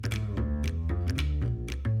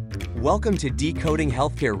Welcome to Decoding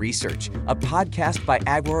Healthcare Research, a podcast by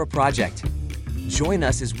Agora Project. Join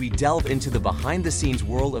us as we delve into the behind-the-scenes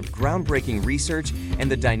world of groundbreaking research and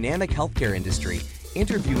the dynamic healthcare industry,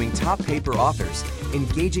 interviewing top paper authors,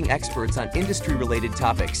 engaging experts on industry-related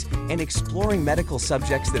topics, and exploring medical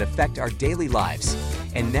subjects that affect our daily lives.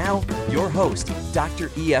 And now, your host, Dr.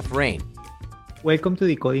 E.F. Rain. Welcome to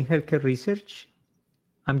Decoding Healthcare Research.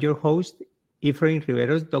 I'm your host, Efrain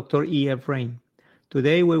Riveros, Dr. E.F. Rain.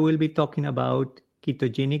 Today, we will be talking about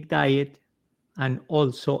ketogenic diet and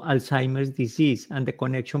also Alzheimer's disease and the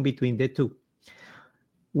connection between the two.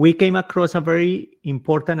 We came across a very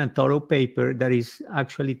important and thorough paper that is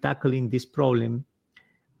actually tackling this problem.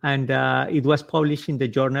 And it was published in the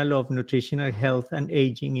Journal of Nutritional Health and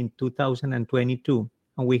Aging in 2022.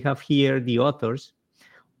 And we have here the authors.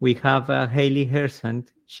 We have Haley Hersand,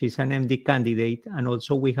 she's an MD candidate. And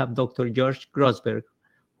also we have Dr. George Grossberg,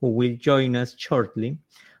 who will join us shortly.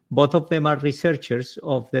 Both of them are researchers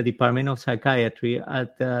of the Department of Psychiatry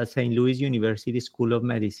at St. Louis University School of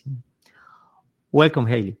Medicine. Welcome,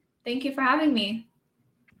 Haley. Thank you for having me.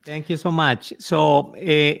 Thank you so much. So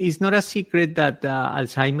it's not a secret that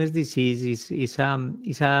Alzheimer's disease is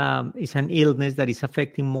an illness that is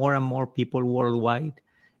affecting more and more people worldwide.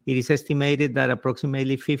 It is estimated that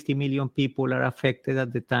approximately 50 million people are affected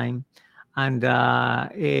at the time. And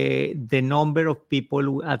the number of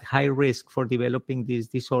people at high risk for developing this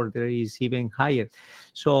disorder is even higher.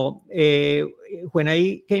 So when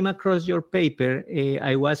I came across your paper,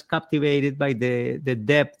 I was captivated by the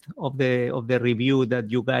depth of the review that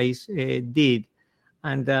you guys did.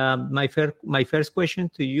 And my first question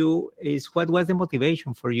to you is, what was the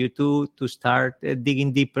motivation for you to start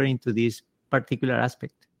digging deeper into this particular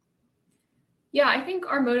aspect? Yeah, I think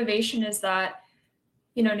our motivation is that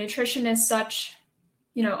nutrition is such,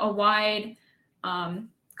 a wide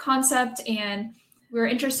concept, and we're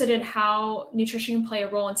interested in how nutrition can play a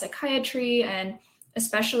role in psychiatry, and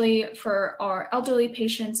especially for our elderly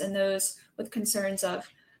patients and those with concerns of,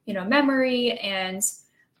 memory and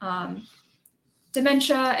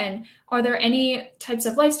dementia. And are there any types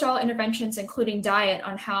of lifestyle interventions, including diet,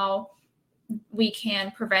 on how we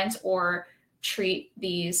can prevent or treat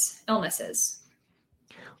these illnesses?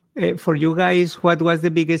 For you guys, what was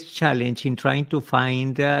the biggest challenge in trying to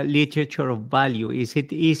find literature of value? Is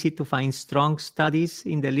it easy to find strong studies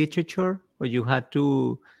in the literature, or you had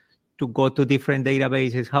to go to different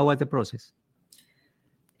databases? How was the process?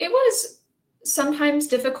 It was sometimes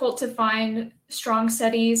difficult to find strong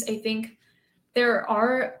studies. I think there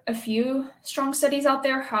are a few strong studies out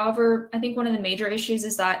there. However, I think one of the major issues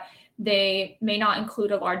is that they may not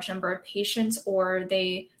include a large number of patients, or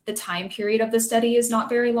the time period of the study is not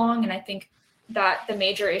very long. And I think that the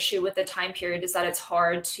major issue with the time period is that it's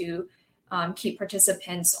hard to keep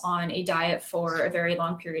participants on a diet for a very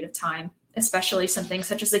long period of time, especially something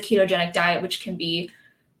such as the ketogenic diet, which can be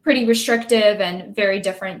pretty restrictive and very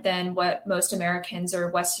different than what most Americans or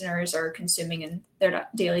Westerners are consuming in their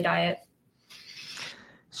daily diet.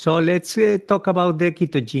 So let's talk about the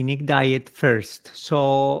ketogenic diet first.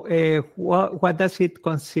 So what does it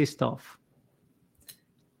consist of?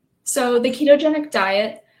 So the ketogenic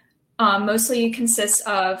diet mostly consists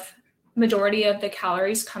of majority of the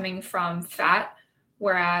calories coming from fat,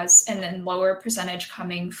 and then lower percentage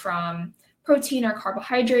coming from protein or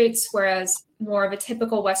carbohydrates, whereas more of a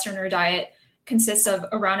typical Westerner diet consists of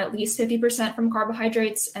around at least 50% from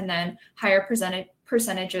carbohydrates and then higher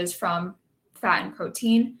percentages from fat and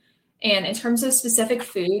protein. And in terms of specific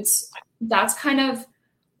foods, that's kind of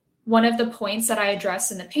one of the points that I address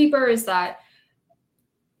in the paper, is that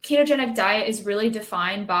ketogenic diet is really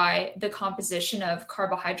defined by the composition of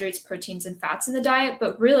carbohydrates, proteins, and fats in the diet,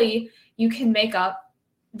 but really you can make up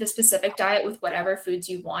the specific diet with whatever foods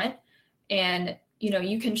you want. And,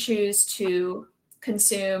 you can choose to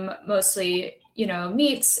consume mostly,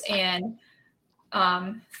 meats and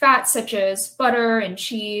fats such as butter and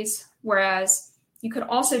cheese, whereas you could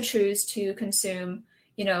also choose to consume,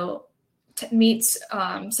 meats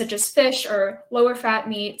such as fish or lower fat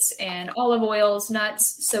meats and olive oils,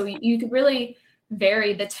 nuts. So you could really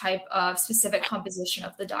vary the type of specific composition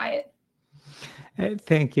of the diet.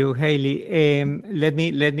 Thank you, Haley. Let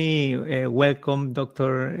me welcome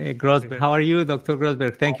Dr. Grossberg. How are you, Dr.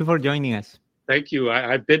 Grossberg? Thank you for joining us. Thank you.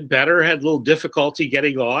 I've been better, had a little difficulty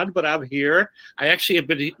getting on, but I'm here. I actually have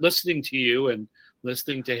been listening to you and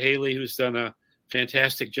listening to Haley, who's done a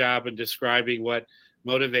fantastic job in describing what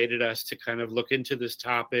motivated us to kind of look into this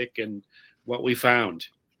topic and what we found.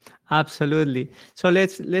 Absolutely. So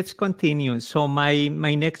let's continue. So my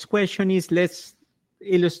next question is, let's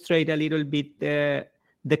illustrate a little bit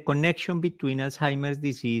the connection between Alzheimer's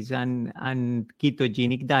disease and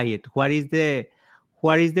ketogenic diet? What is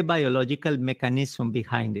the biological mechanism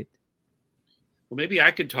behind it? Well, maybe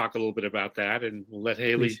I could talk a little bit about that, and we'll let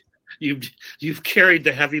Haley. You've carried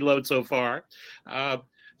the heavy load so far.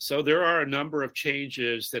 So there are a number of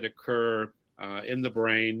changes that occur in the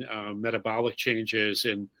brain, metabolic changes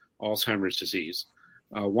in Alzheimer's disease.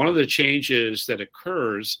 One of the changes that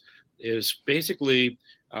occurs is basically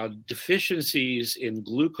deficiencies in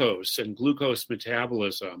glucose and glucose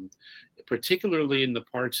metabolism, particularly in the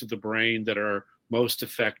parts of the brain that are most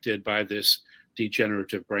affected by this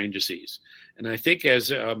degenerative brain disease. And I think,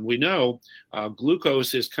 as we know,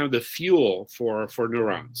 glucose is kind of the fuel for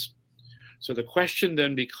neurons. So the question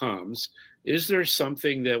then becomes, is there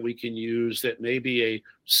something that we can use that may be a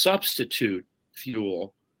substitute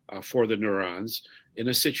fuel for the neurons in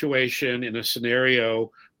a situation, in a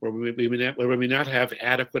scenario where we may not have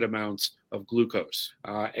adequate amounts of glucose?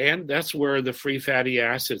 And that's where the free fatty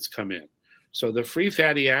acids come in. So the free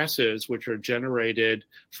fatty acids, which are generated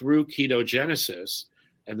through ketogenesis,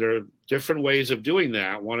 and there are different ways of doing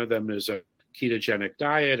that. One of them is a ketogenic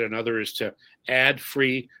diet. Another is to add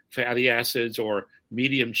free fatty acids or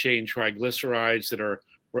medium chain triglycerides that are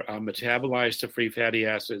metabolized to free fatty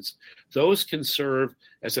acids. Those can serve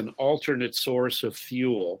as an alternate source of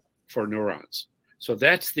fuel for neurons. So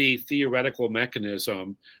that's the theoretical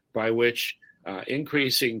mechanism by which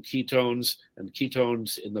increasing ketones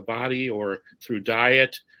in the body or through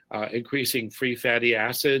diet, increasing free fatty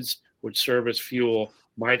acids, which serve as fuel,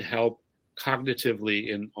 might help cognitively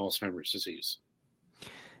in Alzheimer's disease.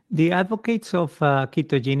 The advocates of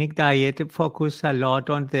ketogenic diet focus a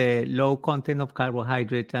lot on the low content of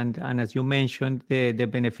carbohydrate and as you mentioned, the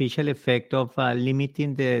beneficial effect of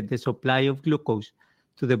limiting the supply of glucose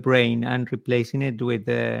to the brain and replacing it with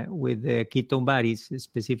the ketone bodies,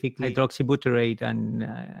 specifically hydroxybutyrate and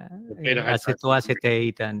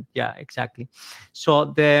acetoacetate, and yeah, exactly. So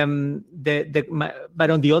but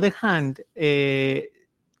on the other hand,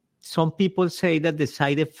 some people say that the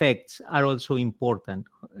side effects are also important.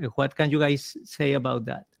 What can you guys say about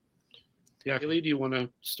that? Yeah, Haley, do you want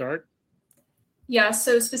to start? Yeah,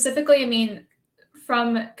 so specifically, I mean,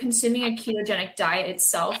 from consuming a ketogenic diet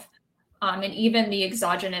itself, and even the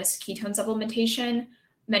exogenous ketone supplementation,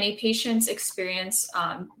 many patients experience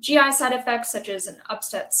GI side effects such as an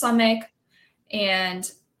upset stomach.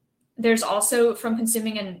 And there's also, from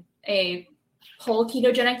consuming a whole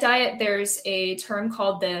ketogenic diet, there's a term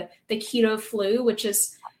called the keto flu, which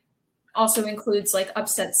is also includes like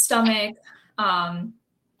upset stomach and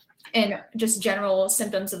just general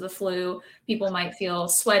symptoms of the flu. People might feel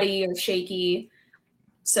sweaty or shaky.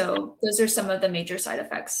 So those are some of the major side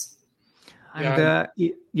effects. And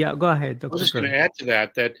yeah, go ahead, Dr. I was just going to add to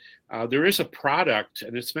that there is a product,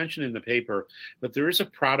 and it's mentioned in the paper, but there is a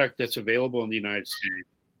product that's available in the United States,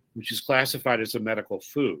 which is classified as a medical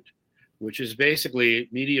food, which is basically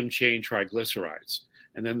medium chain triglycerides.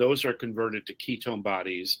 And then those are converted to ketone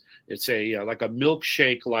bodies. It's like a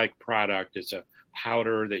milkshake-like product. It's a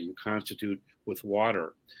powder that you constitute with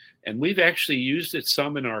water. And we've actually used it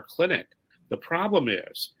some in our clinic. The problem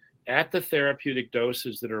is, at the therapeutic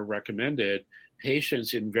doses that are recommended,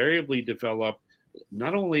 patients invariably develop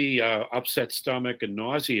not only upset stomach and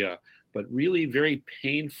nausea, but really very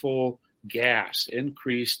painful gas,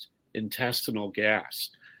 increased intestinal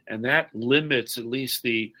gas. And that limits at least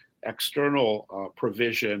the external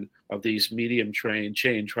provision of these medium chain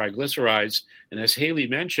triglycerides. And as Haley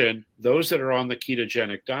mentioned, those that are on the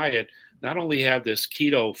ketogenic diet not only have this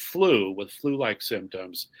keto flu with flu-like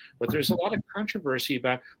symptoms, but there's a lot of controversy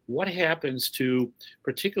about what happens to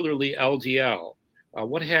particularly LDL,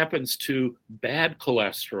 what happens to bad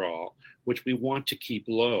cholesterol, which we want to keep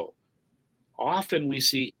low. Often we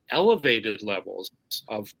see elevated levels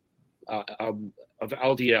of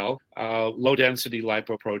LDL, low-density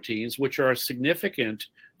lipoproteins, which are a significant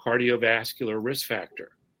cardiovascular risk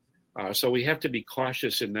factor. So we have to be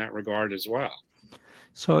cautious in that regard as well.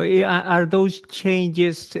 So are those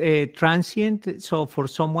changes transient? So for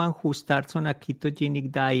someone who starts on a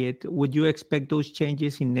ketogenic diet, would you expect those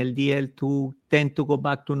changes in LDL to tend to go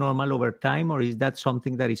back to normal over time, or is that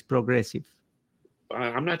something that is progressive?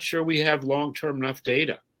 I'm not sure we have long-term enough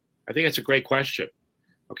data. I think that's a great question.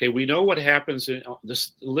 Okay, we know what happens in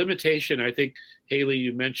this limitation. I think, Haley,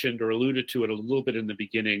 you mentioned or alluded to it a little bit in the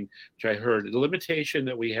beginning, which I heard. The limitation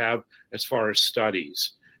that we have as far as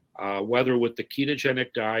studies, whether with the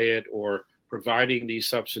ketogenic diet or providing these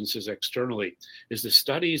substances externally, is the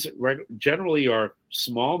studies generally are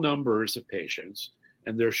small numbers of patients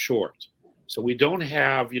and they're short. So we don't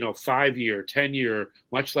have, 5-year, 10-year,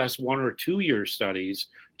 much less 1 or 2 year studies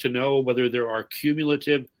to know whether there are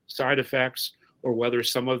cumulative side effects or whether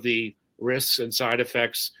some of the risks and side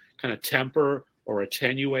effects kind of temper or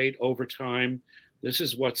attenuate over time. This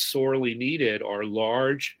is what's sorely needed, are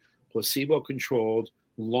large, placebo-controlled,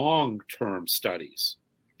 long-term studies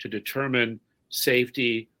to determine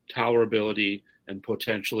safety, tolerability, and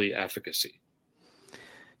potentially efficacy.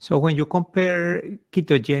 So when you compare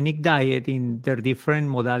ketogenic diet in their different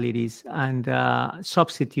modalities and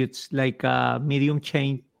substitutes like medium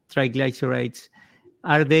chain triglycerides,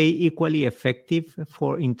 are they equally effective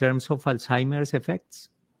in terms of Alzheimer's effects?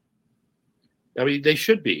 I mean, they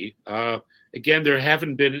should be. Again, there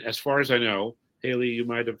haven't been, as far as I know, Haley, you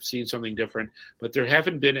might have seen something different, but there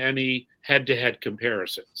haven't been any head-to-head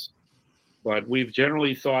comparisons. But we've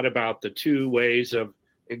generally thought about the two ways of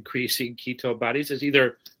increasing keto bodies as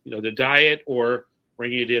either, the diet or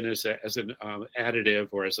bringing it in as an additive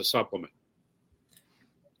or as a supplement.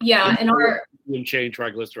 Yeah, in our chain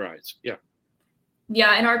triglycerides. Yeah.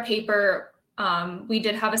 Yeah, in our paper, we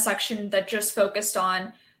did have a section that just focused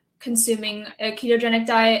on consuming a ketogenic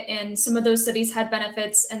diet, and some of those studies had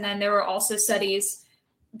benefits. And then there were also studies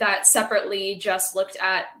that separately just looked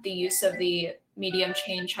at the use of the medium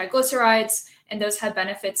chain triglycerides, and those had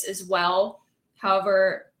benefits as well.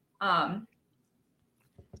 However, like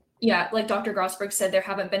Dr. Grossberg said, there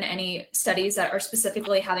haven't been any studies that are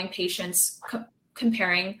specifically having patients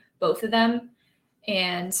comparing both of them.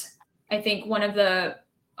 And I think one of the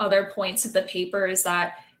other points of the paper is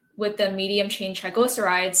that with the medium chain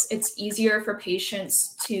triglycerides, it's easier for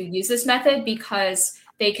patients to use this method because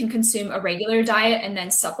they can consume a regular diet and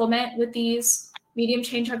then supplement with these medium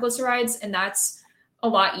chain triglycerides. And that's a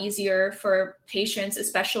lot easier for patients,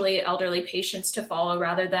 especially elderly patients, to follow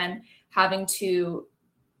rather than having to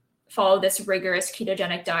follow this rigorous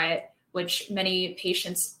ketogenic diet, which many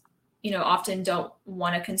patients, often don't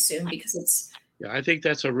want to consume because it's. Yeah, I think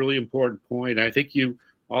that's a really important point. I think you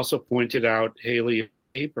also pointed out, Haley,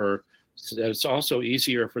 paper, that it's also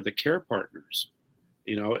easier for the care partners.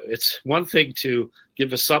 It's one thing to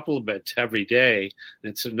give a supplement every day.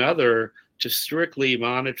 It's another to strictly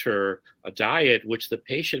monitor a diet which the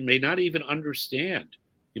patient may not even understand,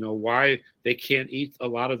 why they can't eat a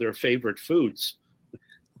lot of their favorite foods.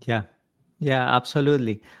 Yeah,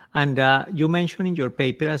 absolutely. And you mentioned in your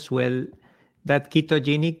paper as well that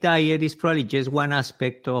ketogenic diet is probably just one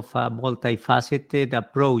aspect of a multifaceted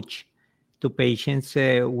approach to patients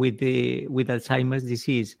with Alzheimer's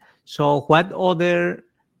disease. So what other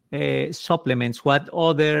supplements, what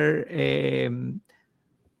other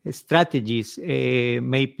strategies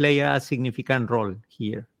may play a significant role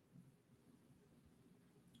here?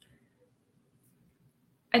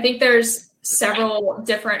 I think there's several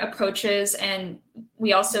different approaches, and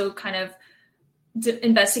we also kind of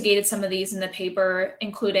investigated some of these in the paper,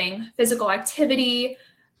 including physical activity,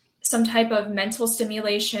 some type of mental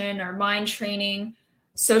stimulation or mind training.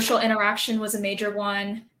 Social interaction was a major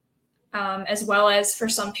one, as well as for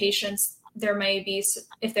some patients, there may be,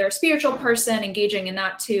 if they're a spiritual person, engaging in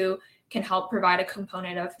that too can help provide a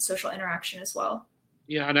component of social interaction as well.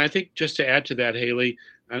 Yeah, and I think just to add to that, Haley,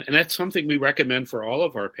 and that's something we recommend for all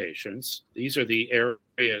of our patients. These are the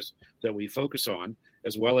areas that we focus on,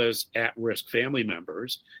 as well as at-risk family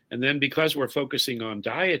members. And then because we're focusing on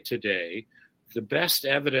diet today, the best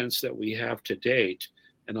evidence that we have to date,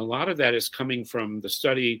 and a lot of that is coming from the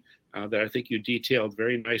study that I think you detailed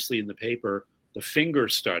very nicely in the paper, the FINGER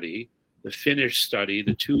study, the Finnish study,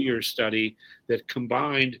 the 2-year study that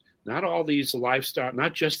combined not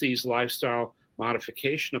just these lifestyle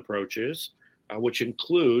modification approaches, which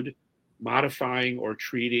include modifying or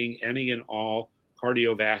treating any and all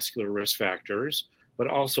cardiovascular risk factors, but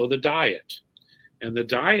also the diet. And the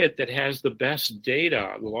diet that has the best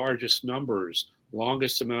data, the largest numbers,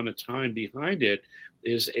 longest amount of time behind it,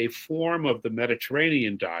 is a form of the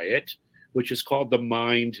Mediterranean diet, which is called the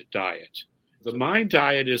MIND diet. The MIND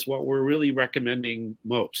diet is what we're really recommending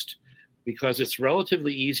most because it's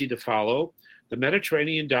relatively easy to follow. The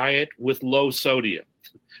Mediterranean diet with low sodium,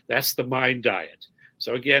 that's the MIND diet.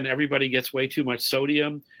 So again, everybody gets way too much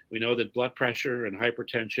sodium. We know that blood pressure and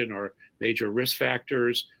hypertension are major risk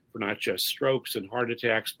factors for not just strokes and heart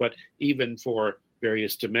attacks, but even for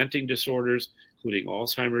various dementing disorders, including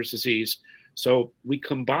Alzheimer's disease. So we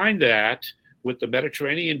combine that with the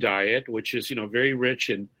Mediterranean diet, which is, very rich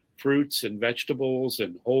in fruits and vegetables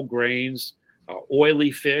and whole grains,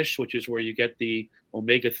 oily fish, which is where you get the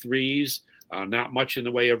omega-3s, not much in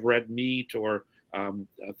the way of red meat or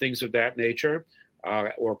things of that nature,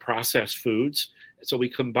 or processed foods. So we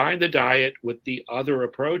combine the diet with the other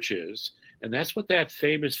approaches, and that's what that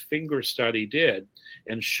famous FINGER study did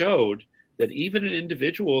and showed that even in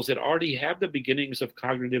individuals that already have the beginnings of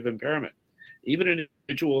cognitive impairment, even in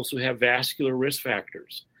individuals who have vascular risk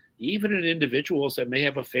factors, even in individuals that may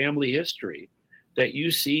have a family history, that you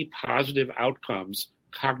see positive outcomes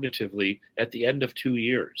cognitively at the end of 2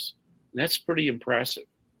 years. And that's pretty impressive.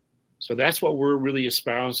 So that's what we're really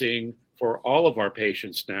espousing for all of our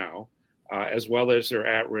patients now, as well as their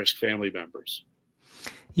at-risk family members.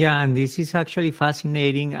 Yeah, and this is actually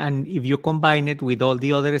fascinating. And if you combine it with all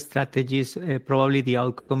the other strategies, probably the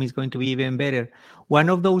outcome is going to be even better. One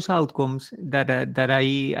of those outcomes that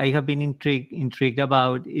I have been intrigued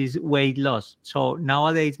about is weight loss. So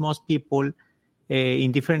nowadays, most people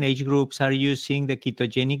in different age groups are using the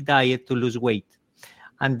ketogenic diet to lose weight.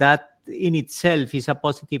 And that in itself is a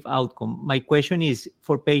positive outcome. My question is,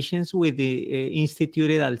 for patients with the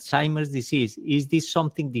instituted Alzheimer's disease, is this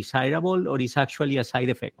something desirable or is actually a side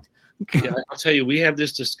effect? Yeah, I'll tell you, we have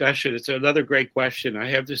this discussion. It's another great question. I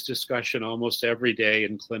have this discussion almost every day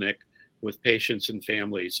in clinic with patients and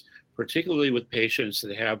families, particularly with patients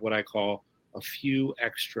that have what I call a few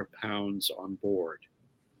extra pounds on board.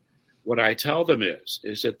 What I tell them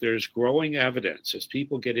is that there's growing evidence as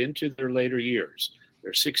people get into their later years,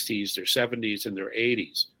 their 60s, their 70s, and their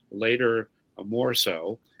 80s, later more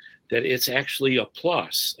so, that it's actually a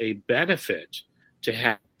plus, a benefit to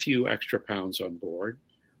have a few extra pounds on board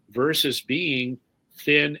versus being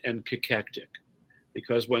thin and cachectic.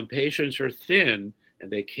 Because when patients are thin and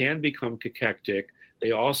they can become cachectic, they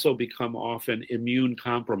also become often immune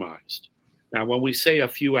compromised. Now, when we say a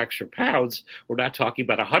few extra pounds, we're not talking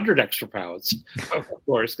about 100 extra pounds, of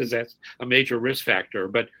course, because that's a major risk factor.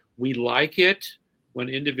 But we like it when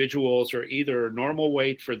individuals are either normal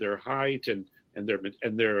weight for their height and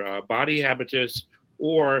their body habitus,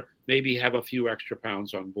 or maybe have a few extra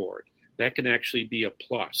pounds on board. That can actually be a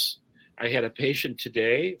plus. I had a patient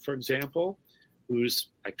today, for example, who's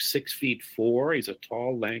like 6'4". He's a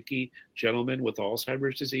tall, lanky gentleman with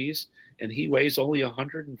Alzheimer's disease, and he weighs only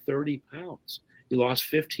 130 pounds. He lost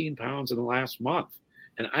 15 pounds in the last month.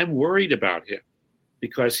 And I'm worried about him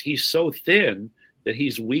because he's so thin that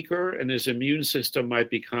he's weaker and his immune system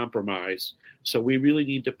might be compromised. So we really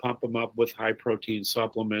need to pump him up with high protein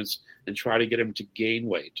supplements and try to get him to gain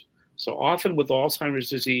weight. So often with Alzheimer's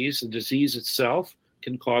disease, the disease itself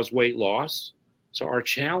can cause weight loss. So our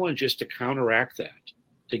challenge is to counteract that,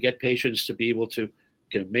 to get patients to be able to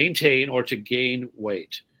maintain or to gain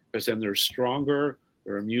weight, because then they're stronger,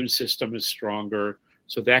 their immune system is stronger.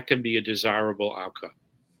 So that can be a desirable outcome.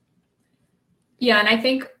 Yeah, and I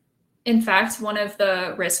think, in fact, one of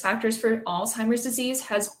the risk factors for Alzheimer's disease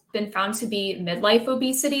has been found to be midlife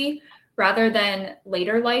obesity rather than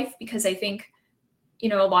later life, because I think, a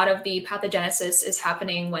lot of the pathogenesis is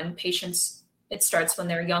happening when patients, it starts when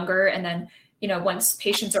they're younger. And then, once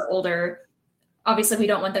patients are older, obviously we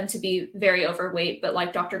don't want them to be very overweight, but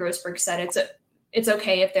like Dr. Grossberg said, it's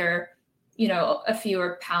okay if they're, a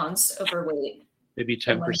fewer pounds overweight. Maybe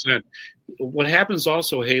 10%. What happens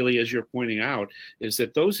also, Haley, as you're pointing out, is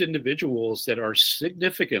that those individuals that are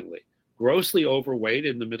significantly, grossly overweight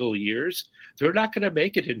in the middle years, they're not going to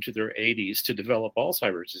make it into their 80s to develop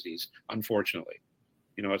Alzheimer's disease, unfortunately.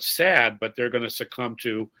 It's sad, but they're going to succumb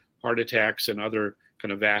to heart attacks and other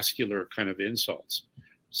kind of vascular kind of insults.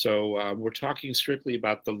 So we're talking strictly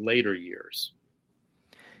about the later years.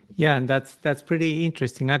 Yeah, and that's pretty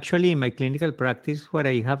interesting. Actually, in my clinical practice, what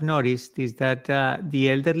I have noticed is that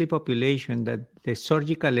the elderly population, that the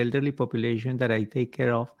surgical elderly population that I take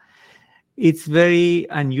care of, it's very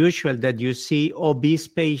unusual that you see obese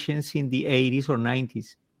patients in the 80s or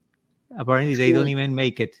 90s. Apparently, they don't even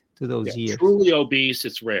make it to those years. Truly obese,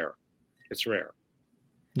 it's rare. It's rare.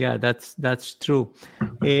 Yeah, that's true.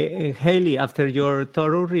 Haley, after your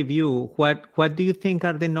thorough review, what do you think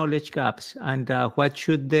are the knowledge gaps, and what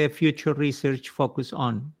should the future research focus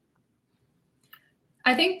on?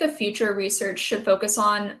 I think the future research should focus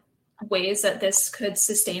on ways that this could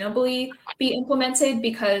sustainably be implemented,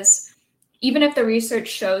 because even if the research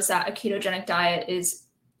shows that a ketogenic diet is,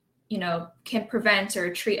 can prevent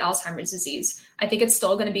or treat Alzheimer's disease, I think it's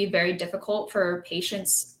still going to be very difficult for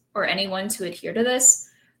patients or anyone to adhere to this,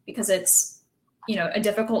 because it's, a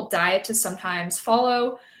difficult diet to sometimes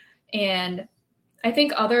follow. And I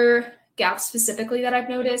think other gaps specifically that I've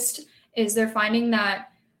noticed is they're finding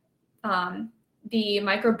that the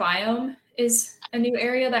microbiome is a new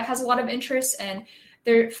area that has a lot of interest, and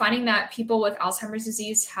they're finding that people with Alzheimer's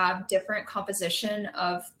disease have different composition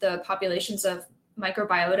of the populations of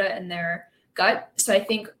microbiota in their gut. So I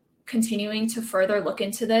think continuing to further look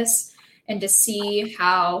into this and to see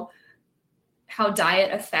how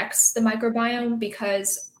diet affects the microbiome,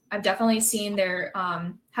 because I've definitely seen there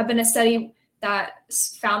have been a study that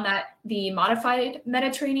found that the modified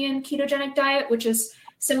Mediterranean ketogenic diet, which is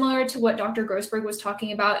similar to what Dr. Grossberg was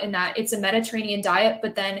talking about in that it's a Mediterranean diet,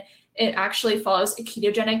 but then it actually follows a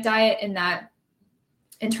ketogenic diet in that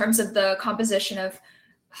in terms of the composition of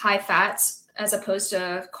high fats as opposed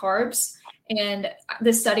to carbs. And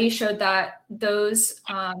the study showed that those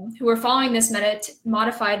who were following this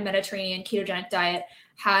modified Mediterranean ketogenic diet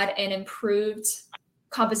had an improved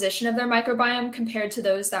composition of their microbiome compared to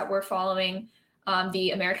those that were following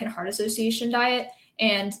the American Heart Association diet.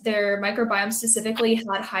 And their microbiome specifically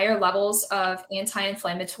had higher levels of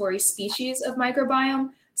anti-inflammatory species of microbiome.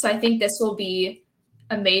 So I think this will be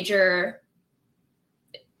a major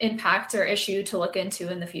impact or issue to look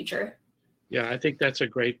into in the future. Yeah, I think that's a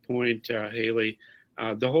great point, Haley.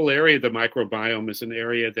 The whole area of the microbiome is an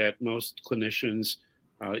area that most clinicians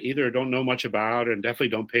either don't know much about and definitely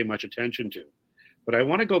don't pay much attention to. But I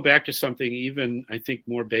want to go back to something even, I think,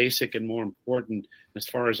 more basic and more important as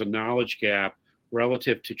far as a knowledge gap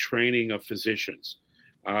relative to training of physicians.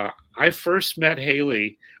 I first met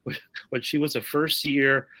Haley when she was a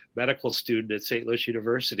first-year medical student at St. Louis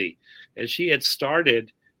University, and she had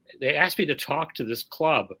started. They asked me to talk to this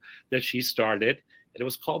club that she started, and it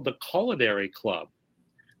was called the Culinary Club.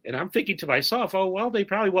 And I'm thinking to myself, oh, well, they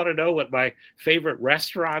probably want to know what my favorite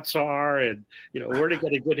restaurants are and, where to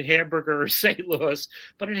get a good hamburger in St. Louis.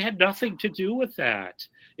 But it had nothing to do with that.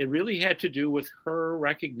 It really had to do with her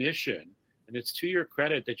recognition. And it's to your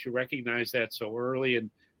credit that you recognize that so early, and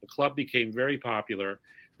the club became very popular,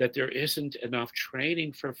 that there isn't enough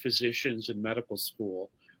training for physicians in medical school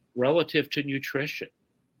relative to nutrition,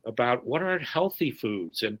 about what are healthy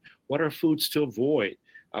foods and what are foods to avoid.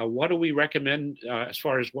 What do we recommend as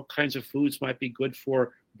far as what kinds of foods might be good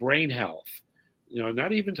for brain health?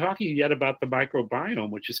 Not even talking yet about the microbiome,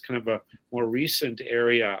 which is kind of a more recent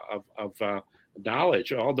area of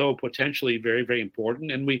knowledge, although potentially very, very important.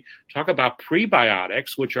 And we talk about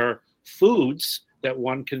prebiotics, which are foods that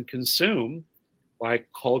one can consume, like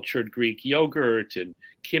cultured Greek yogurt and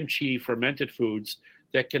kimchi, fermented foods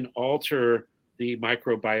that can alter the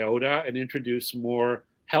microbiota and introduce more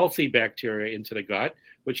healthy bacteria into the gut,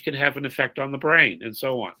 which can have an effect on the brain and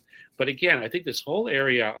so on. But again, I think this whole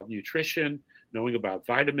area of nutrition, knowing about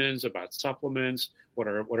vitamins, about supplements, what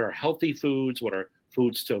are healthy foods, what are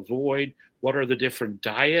foods to avoid, what are the different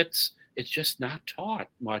diets, it's just not taught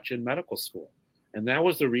much in medical school. And that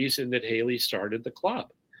was the reason that Haley started the club,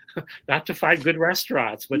 not to find good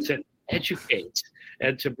restaurants, but to educate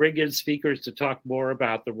and to bring in speakers to talk more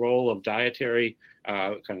about the role of dietary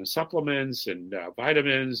kind of supplements and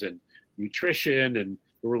vitamins and nutrition and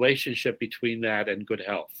the relationship between that and good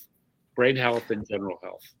health, brain health and general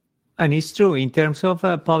health. And it's true, in terms of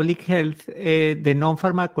public health, the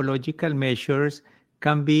non-pharmacological measures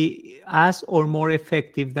can be as or more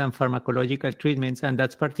effective than pharmacological treatments. And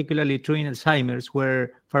that's particularly true in Alzheimer's,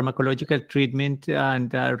 where pharmacological treatment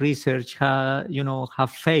and research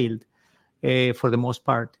have failed for the most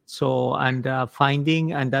part. So, and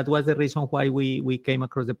finding, and that was the reason why we came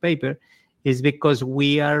across the paper, is because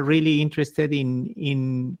we are really interested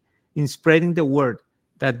in spreading the word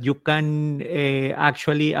that you can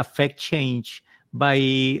actually affect change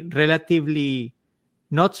by relatively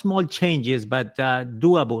not small changes, but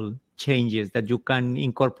doable changes that you can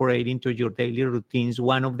incorporate into your daily routines,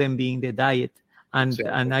 one of them being the diet. And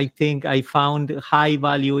Exactly. And I think I found high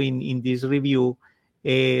value in this review.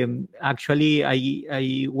 Actually,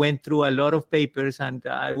 I went through a lot of papers, and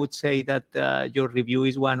I would say that your review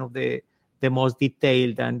is one of the most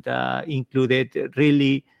detailed and included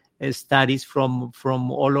really studies from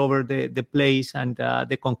all over the place, and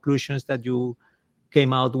the conclusions that you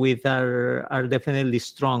came out with are definitely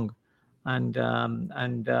strong. And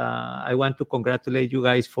I want to congratulate you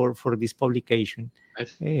guys for this publication. I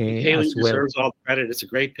think Haley as well. deserves all credit. It's a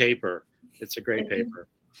great paper. It's a great paper.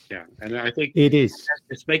 Yeah, and I think It is.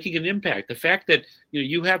 it's making an impact. The fact that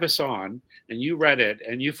you have us on and you read it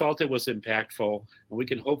and you felt it was impactful, and we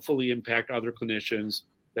can hopefully impact other clinicians,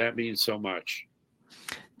 that means so much.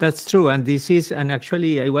 That's true. And this is, and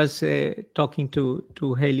actually I was talking to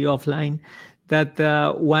Haley offline,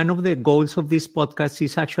 that one of the goals of this podcast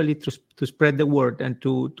is actually to spread the word and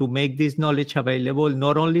to make this knowledge available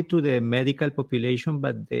not only to the medical population,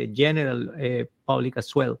 but the general public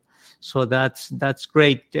as well. So that's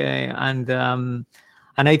great. And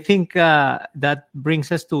I think that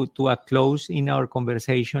brings us to a close in our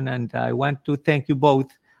conversation. And I want to thank you both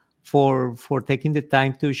for taking the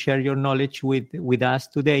time to share your knowledge with us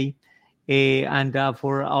today. And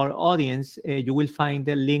for our audience, you will find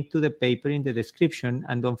the link to the paper in the description.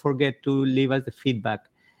 And don't forget to leave us the feedback.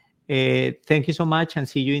 Thank you so much, and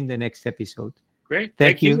see you in the next episode. Great.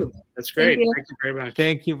 Thank you. That's great. Thank you. Thank you very much.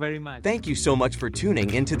 Thank you very much. Thank you so much for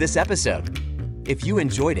tuning into this episode. If you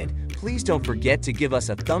enjoyed it, please don't forget to give us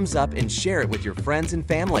a thumbs up and share it with your friends and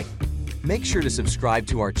family. Make sure to subscribe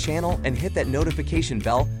to our channel and hit that notification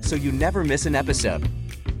bell so you never miss an episode.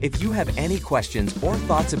 If you have any questions or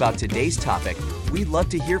thoughts about today's topic, we'd love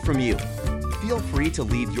to hear from you. Feel free to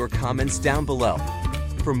leave your comments down below.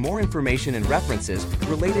 For more information and references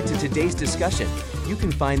related to today's discussion, you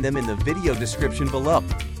can find them in the video description below.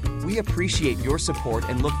 We appreciate your support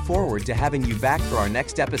and look forward to having you back for our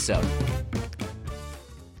next episode.